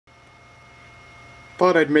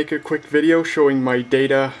Thought I'd make a quick video showing my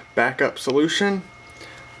data backup solution.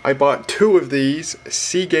 I bought two of these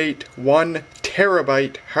Seagate 1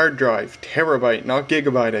 terabyte hard drive. Terabyte, not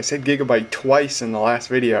gigabyte. I said gigabyte twice in the last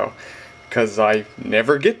video because I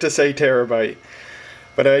never get to say terabyte.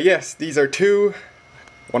 But yes, these are two.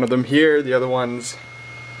 One of them here, the other one's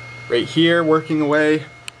right here working away.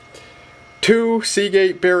 Two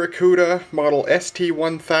Seagate Barracuda model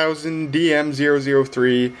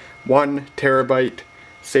ST1000DM003 1 terabyte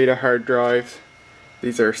SATA hard drive.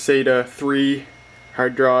 These are SATA 3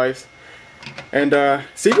 hard drives. And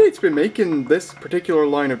Seagate's been making this particular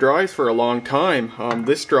line of drives for a long time.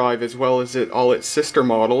 This drive, as well as all its sister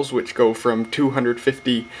models, which go from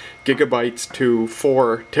 250 gigabytes to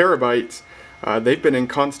 4 terabytes, they've been in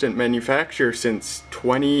constant manufacture since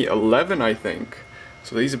 2011, I think.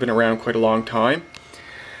 So these have been around quite a long time.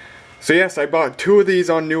 So yes, I bought two of these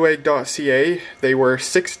on newegg.ca. They were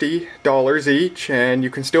 $60 each, and you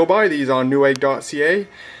can still buy these on newegg.ca,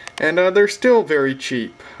 and they're still very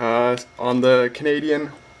cheap. On the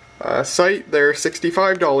Canadian site, they're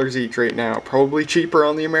 $65 each right now, probably cheaper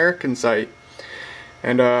on the American site.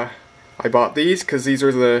 And I bought these because these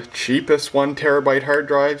are the cheapest 1 terabyte hard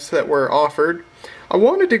drives that were offered. I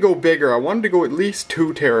wanted to go bigger. I wanted to go at least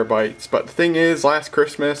 2 terabytes, but the thing is, last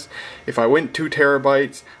Christmas, if I went 2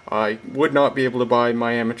 terabytes, I would not be able to buy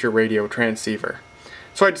my amateur radio transceiver.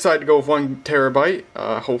 So I decided to go with 1 terabyte.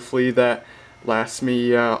 Hopefully that lasts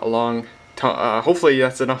me a long time. Hopefully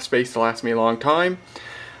that's enough space to last me a long time.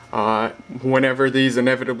 Whenever these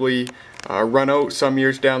inevitably run out some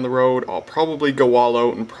years down the road, I'll probably go all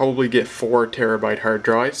out and probably get 4 terabyte hard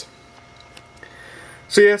drives.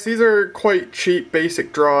 So yes, these are quite cheap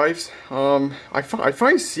basic drives. I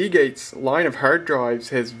find Seagate's line of hard drives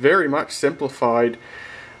has very much simplified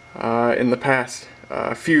in the past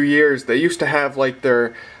few years. They used to have like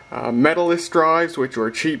their Medalist drives, which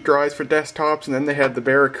were cheap drives for desktops, and then they had the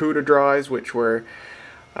Barracuda drives, which were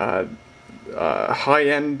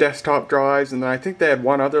high-end desktop drives, and then I think they had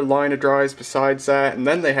one other line of drives besides that, and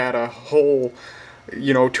then they had a whole,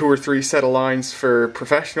 you know, 2 or 3 set of lines for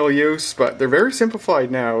professional use, but they're very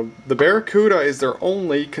simplified now. The Barracuda is their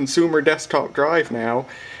only consumer desktop drive now,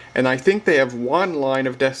 and I think they have one line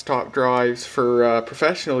of desktop drives for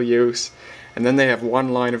professional use, and then they have one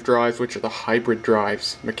line of drives which are the hybrid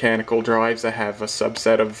drives, mechanical drives that have a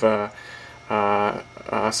subset of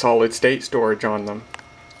solid state storage on them.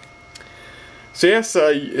 So yes,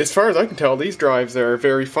 as far as I can tell, these drives are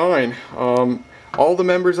very fine. All the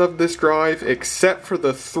members of this drive, except for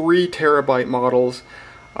the 3 terabyte models,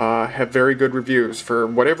 have very good reviews. For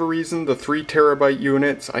whatever reason, the 3 terabyte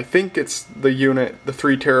units, I think it's the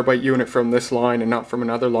 3 terabyte unit from this line and not from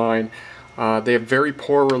another line, they have very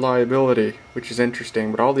poor reliability, which is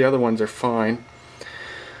interesting, but all the other ones are fine.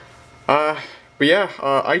 But yeah,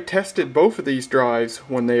 I tested both of these drives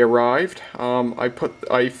when they arrived.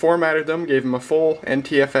 I formatted them, gave them a full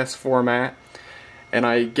NTFS format, and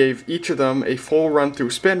I gave each of them a full run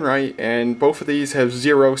through SpinRite, and both of these have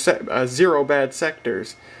zero bad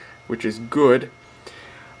sectors, which is good.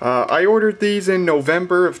 I ordered these in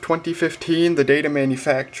November of 2015. The data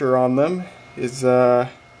manufacturer on them is, well,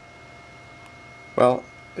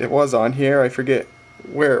 it was on here, I forget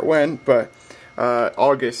where it went, but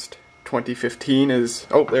August 2015 is,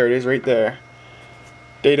 oh, there it is right there.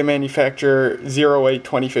 Data manufacturer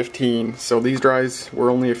 08-2015. So these drives were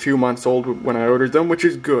only a few months old when I ordered them, which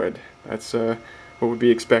is good. That's what would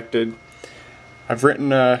be expected. I've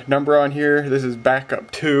written a number on here. This is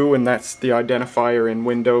backup 2, and that's the identifier in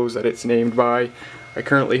Windows that it's named by. I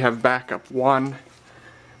currently have backup 1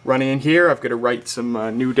 running in here. I've got to write some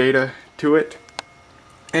new data to it.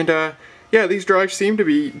 And yeah, these drives seem to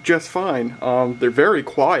be just fine. They're very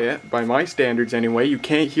quiet, by my standards anyway. You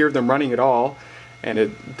can't hear them running at all.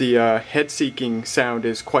 And the head-seeking sound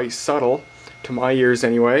is quite subtle, to my ears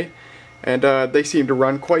anyway, and they seem to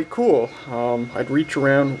run quite cool. I'd reach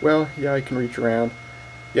around, well, yeah, I can reach around.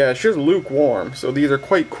 Yeah, it's just lukewarm, so these are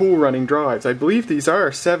quite cool running drives. I believe these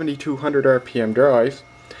are 7200 RPM drives.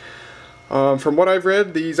 From what I've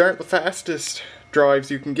read, these aren't the fastest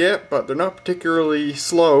drives you can get, but they're not particularly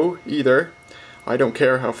slow either. I don't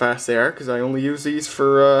care how fast they are, because I only use these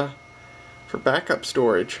for backup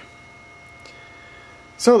storage.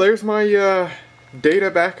 So there's my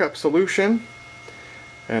data backup solution,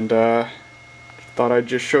 and thought I'd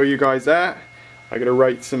just show you guys that. I gotta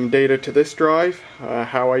write some data to this drive.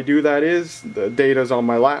 How I do that is, the data's on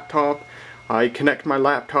my laptop. I connect my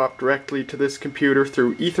laptop directly to this computer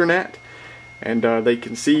through Ethernet, and they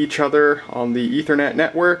can see each other on the Ethernet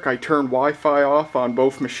network. I turn Wi-Fi off on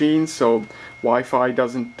both machines, so Wi-Fi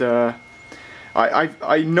doesn't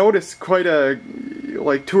I noticed quite a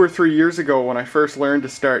like 2 or 3 years ago when I first learned to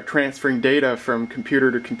start transferring data from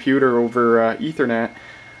computer to computer over Ethernet.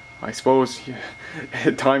 I suppose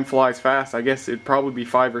time flies fast. I guess it'd probably be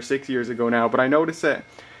 5 or 6 years ago now, but I noticed that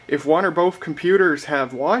if one or both computers have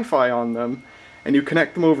Wi-Fi on them and you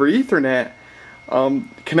connect them over Ethernet,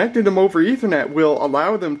 connecting them over Ethernet will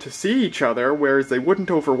allow them to see each other, whereas they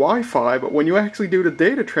wouldn't over Wi-Fi. But when you actually do the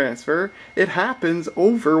data transfer, it happens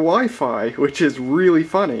over Wi-Fi, which is really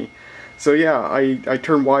funny. So yeah, I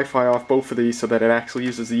turned Wi-Fi off both of these so that it actually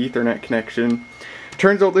uses the Ethernet connection.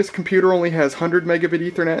 Turns out this computer only has 100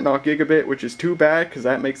 megabit Ethernet, not gigabit, which is too bad because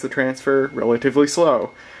that makes the transfer relatively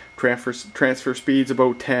slow. Transfer speed's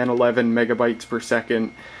about 10, 11 megabytes per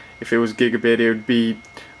second. If it was gigabit, it would be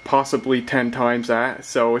possibly 10 times that.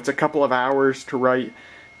 So it's a couple of hours to write,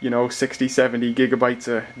 60, 70 gigabytes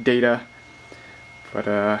of data. But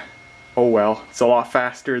oh well, it's a lot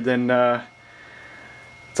faster than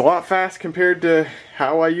it's a lot fast compared to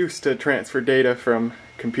how I used to transfer data from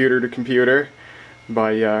computer to computer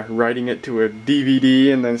by writing it to a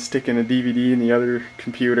DVD and then sticking a DVD in the other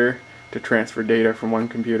computer to transfer data from one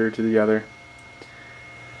computer to the other.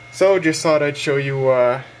 So just thought I'd show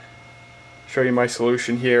you my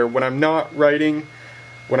solution here. When I'm not writing,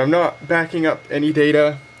 when I'm not backing up any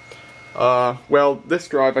data, well, this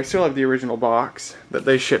drive, I still have the original box that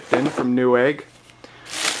they shipped in from Newegg,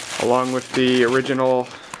 along with the original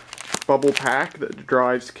bubble pack that the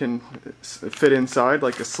drives can fit inside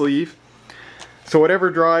like a sleeve. So whatever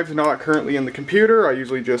drive's not currently in the computer, I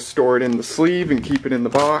usually just store it in the sleeve and keep it in the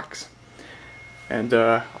box. And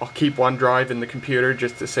I'll keep one drive in the computer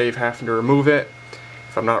just to save having to remove it.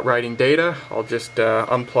 If I'm not writing data, I'll just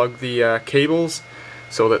unplug the cables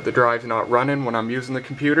so that the drive's not running when I'm using the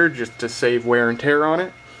computer, just to save wear and tear on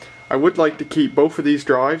it. I would like to keep both of these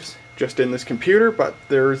drives just in this computer, but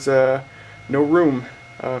there's no room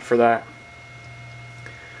for that.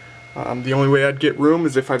 The only way I'd get room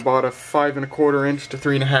is if I bought a 5¼ inch to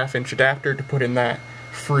 3½ inch adapter to put in that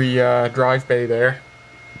free drive bay there.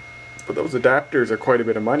 But those adapters are quite a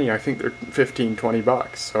bit of money. I think they're 15, 20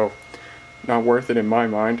 bucks, so not worth it in my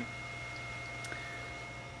mind.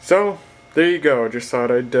 So there you go. Just thought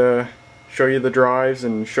I'd show you the drives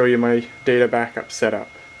and show you my data backup setup.